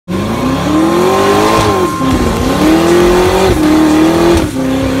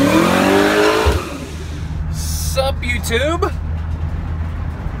YouTube.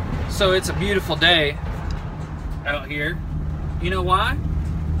 So it's a beautiful day out here. You know why?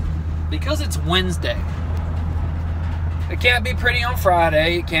 Because it's Wednesday. It can't be pretty on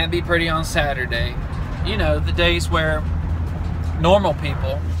Friday. It can't be pretty on Saturday. You know, the days where normal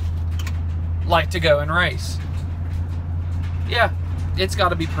people like to go and race. Yeah, it's got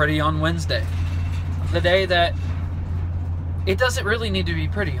to be pretty on Wednesday. The day that it doesn't really need to be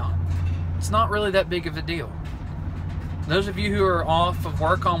pretty on. It's not really that big of a deal. Those of you who are off of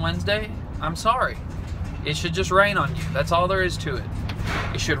work on Wednesday, I'm sorry. It should just rain on you. That's all there is to it.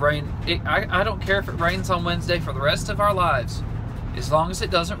 It should rain. I don't care if it rains on Wednesday for the rest of our lives, as long as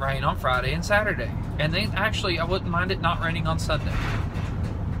it doesn't rain on Friday and Saturday. And then actually, I wouldn't mind it not raining on Sunday.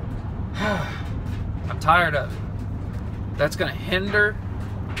 I'm tired of it. That's going to hinder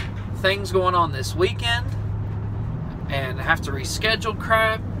things going on this weekend, and have to reschedule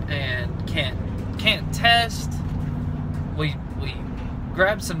crap, and can't test. We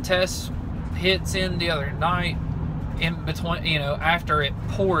grabbed some test hits in the other night, in between, you know, after it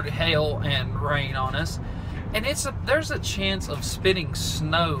poured hail and rain on us, and there's a chance of spitting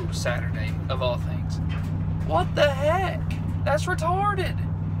snow Saturday, of all things. What the heck? That's retarded.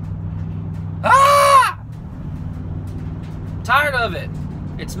 Ah! Tired of it.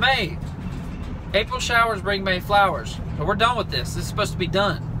 It's May. April showers bring May flowers. So we're done with this. This is supposed to be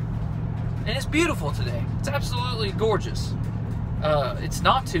done. And it's beautiful today. It's absolutely gorgeous. It's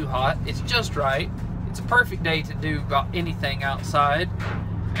not too hot. It's just right. It's a perfect day to do about anything outside.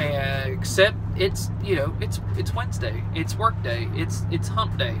 Except it's, you know, it's Wednesday. It's work day. It's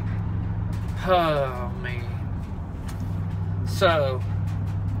hump day. Oh, man. So,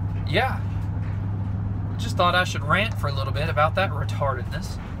 yeah. Just thought I should rant for a little bit about that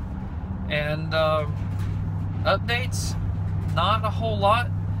retardedness. And updates, not a whole lot.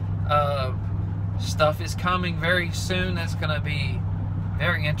 Stuff is coming very soon that's going to be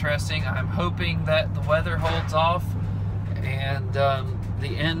very interesting. I'm hoping that the weather holds off, and the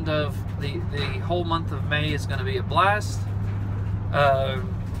end of the whole month of May is going to be a blast.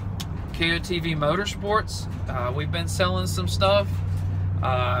 KOTV Motorsports, we've been selling some stuff.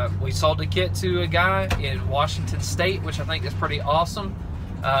 We sold a kit to a guy in Washington State, which I think is pretty awesome.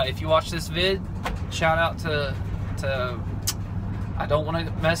 If you watch this vid, shout out to I don't want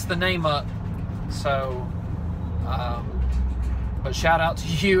to mess the name up, so but shout out to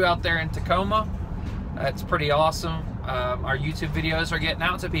you out there in Tacoma. That's pretty awesome. Our YouTube videos are getting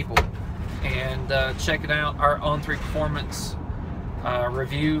out to people, and checking out our On3 Performance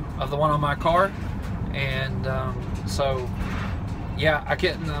review of the one on my car. And so yeah,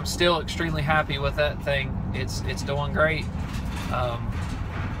 I'm still extremely happy with that thing. It's doing great.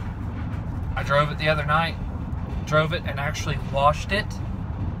 I drove it the other night, drove it and actually washed it,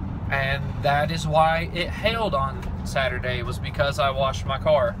 and that is why it hailed on Saturday, was because I washed my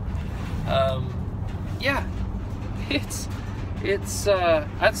car. Yeah, it's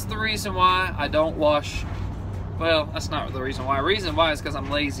that's the reason why I don't wash. Well, that's not the reason why. The reason why is because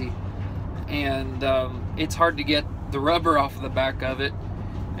I'm lazy, and it's hard to get the rubber off of the back of it,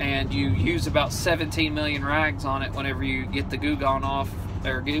 and you use about 17 million rags on it whenever you get the Goo Gone off,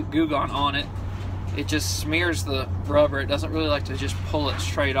 or Goo Gone on it. It just smears the rubber. It doesn't really like to just pull it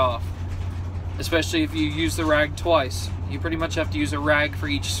straight off, especially if you use the rag twice. You pretty much have to use a rag for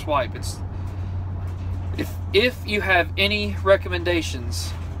each swipe. If you have any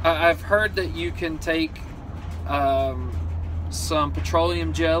recommendations, I've heard that you can take some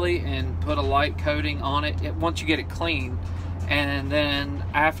petroleum jelly and put a light coating on it once you get it clean, and then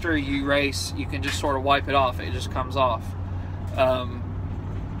after you race you can just sort of wipe it off. It just comes off,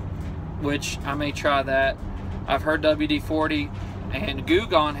 which I may try that. I've heard WD-40 and Goo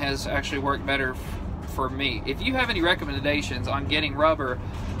Gone has actually worked better for me. If you have any recommendations on getting rubber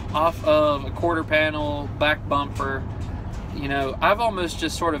off of a quarter panel, back bumper, you know, I've almost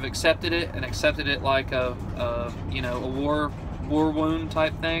just sort of accepted it like a you know, a war wound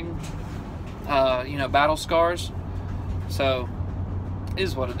type thing, you know, battle scars. So it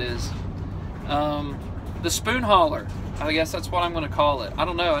is what it is. The spoon hauler, I guess that's what I'm going to call it. I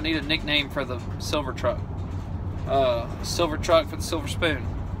don't know. I need a nickname for the silver truck. Silver truck for the silver spoon.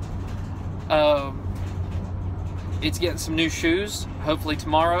 It's getting some new shoes, hopefully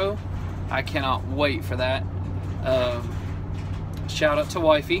tomorrow. I cannot wait for that. Shout out to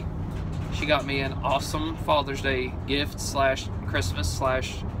wifey. She got me an awesome Father's Day gift / Christmas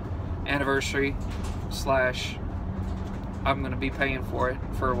 / anniversary / I'm going to be paying for it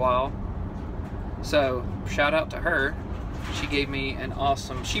for a while. So shout out to her. She gave me an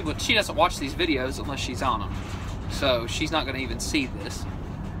awesome, she doesn't watch these videos unless she's on them, so she's not going to even see this.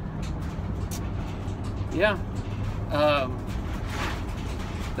 Yeah,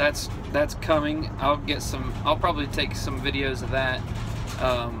 That's coming. I'll probably take some videos of that.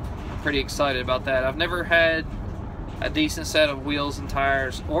 I'm pretty excited about that. I've never had a decent set of wheels and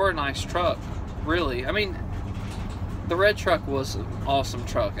tires or a nice truck, really. I mean, the red truck was an awesome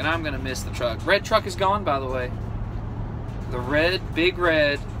truck, and I'm gonna miss the truck. Red truck is gone, by the way. The red, big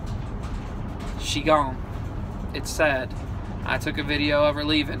red, she gone. It's sad. I took a video of her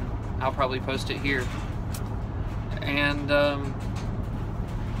leaving. I'll probably post it here. And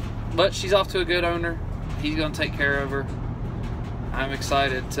but she's off to a good owner. He's gonna take care of her. I'm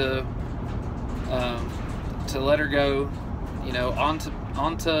excited to let her go, you know,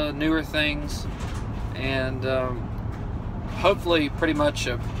 onto newer things, and hopefully pretty much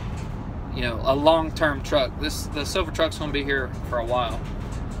a long-term truck. The silver truck's gonna be here for a while,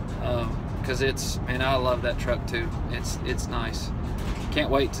 because I love that truck too. It's nice. Can't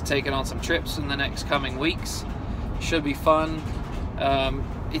wait to take it on some trips in the next coming weeks. Should be fun.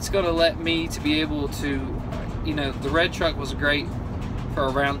 It's gonna let me to be able to, you know, the red truck was great for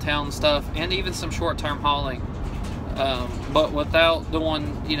around town stuff and even some short-term hauling, but without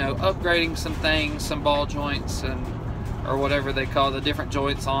doing, you know, upgrading some things, some ball joints or whatever they call the different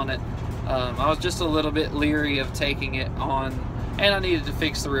joints on it. I was just a little bit leery of taking it on, and I needed to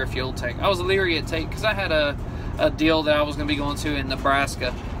fix the rear fuel tank. I was leery at because I had a deal that I was going to be going to in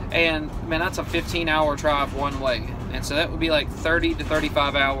Nebraska, and man, that's a 15-hour drive one way, and so that would be like 30 to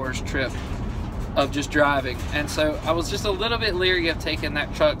 35 hours trip of just driving. And so I was just a little bit leery of taking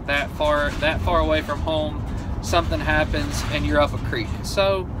that truck that far away from home. Something happens and you're up a creek.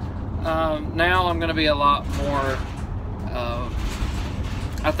 So now I'm going to be a lot more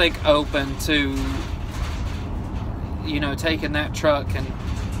I think open to, you know, taking that truck and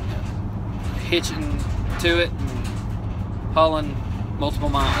hitching to it and hauling multiple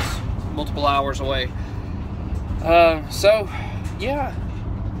miles, multiple hours away. So yeah,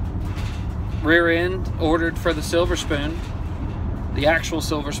 rear end ordered for the Silver Spoon, the actual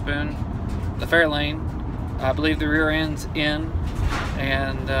Silver Spoon, the Fairlane. I believe the rear end's in,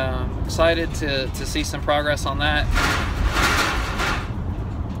 and excited to see some progress on that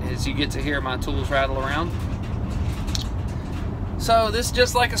as you get to hear my tools rattle around. So this is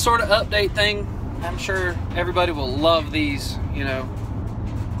just like a sort of update thing. I'm sure everybody will love these, you know.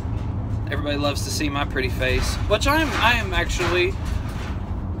 Everybody loves to see my pretty face, which I am actually,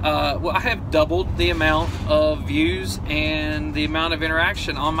 well, I have doubled the amount of views and the amount of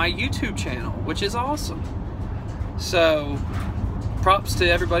interaction on my YouTube channel, which is awesome. So props to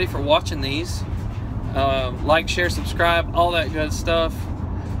everybody for watching these. Like, share, subscribe, all that good stuff.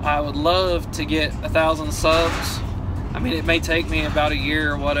 I would love to get 1,000 subs. I mean, it may take me about a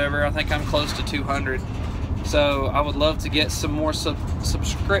year or whatever. I think I'm close to 200. So I would love to get some more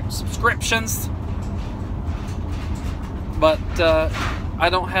subscriptions. But I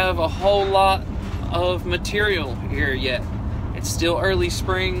don't have a whole lot of material here yet. It's still early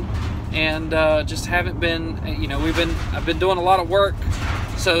spring, and just haven't been, you know, I've been doing a lot of work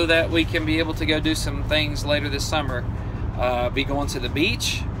so that we can be able to go do some things later this summer. Be going to the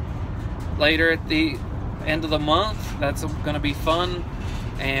beach later at the end of the month. That's going to be fun.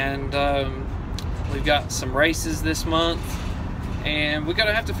 And we've got some races this month, and we're going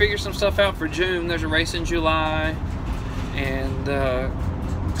to have to figure some stuff out for June. There's a race in July, and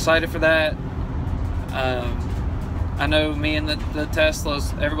excited for that. I know me and the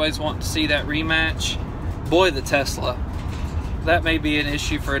Teslas, everybody's wanting to see that rematch. Boy, the Tesla, that may be an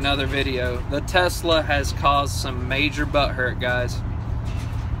issue for another video. The Tesla has caused some major butt hurt, guys.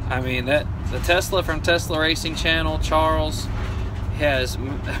 I mean, the Tesla from Tesla Racing Channel, Charles, has,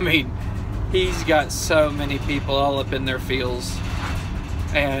 I mean, he's got so many people all up in their feels,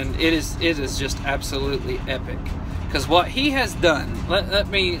 and it is just absolutely epic. Because what he has done, let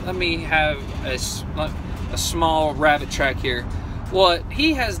me have a small rabbit track here. What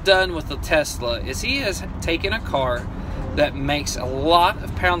he has done with the Tesla is he has taken a car that makes a lot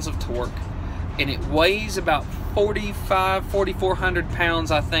of pounds of torque, and it weighs about 4,400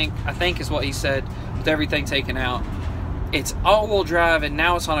 pounds, I think is what he said, with everything taken out. It's all-wheel drive, and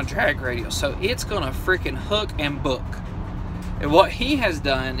now it's on a drag radial, so it's gonna freaking hook and book. And what he has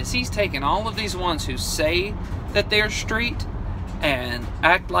done is he's taken all of these ones who say that they're street and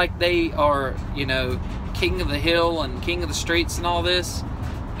act like they are, you know, king of the hill and king of the streets and all this,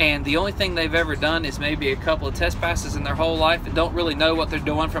 and the only thing they've ever done is maybe a couple of test passes in their whole life and don't really know what they're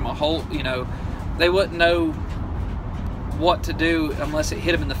doing from a whole, you know, they wouldn't know what to do unless it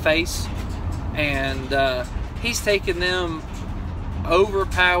hit them in the face. And he's taken them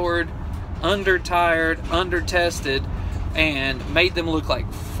overpowered, under-tired, under-tested, and made them look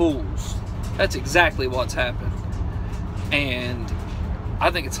like fools. That's exactly what's happened. And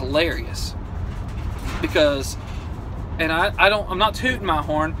I think it's hilarious because, and I'm not tooting my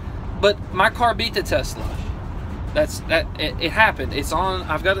horn, but my car beat the Tesla. It happened. It's on,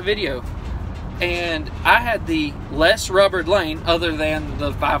 I've got a video. And I had the less rubbered lane, other than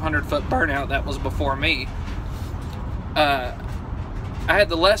the 500-foot burnout that was before me. I had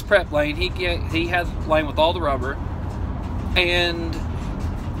the less prep lane. He had the lane with all the rubber. And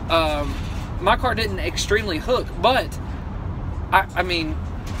my car didn't extremely hook, but I mean,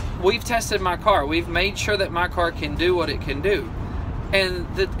 we've tested my car. We've made sure that my car can do what it can do. And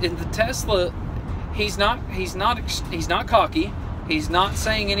in the Tesla, he's not cocky. He's not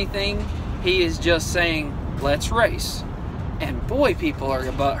saying anything. He is just saying, let's race. And boy, people are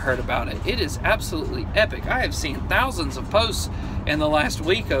butthurt about it. It is absolutely epic. I have seen thousands of posts in the last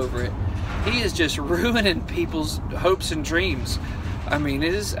week over it. He is just ruining people's hopes and dreams. I mean,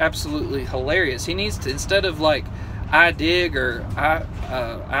 it is absolutely hilarious. He needs to, instead of like iDig or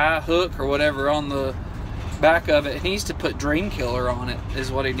iHook or whatever on the back of it, he needs to put Dream Killer on it,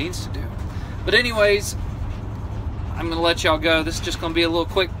 is what he needs to do. But anyways, I'm going to let y'all go. This is just going to be a little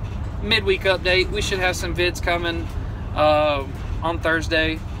quick midweek update. We should have some vids coming on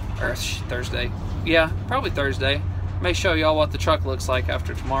Thursday. Yeah, probably Thursday. May show y'all what the truck looks like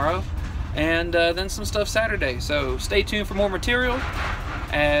after tomorrow. And then some stuff Saturday. So stay tuned for more material,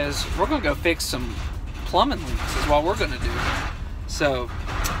 as we're going to go fix some plumbing leaks is what we're going to do. So,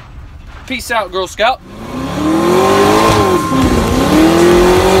 peace out, Girl Scout.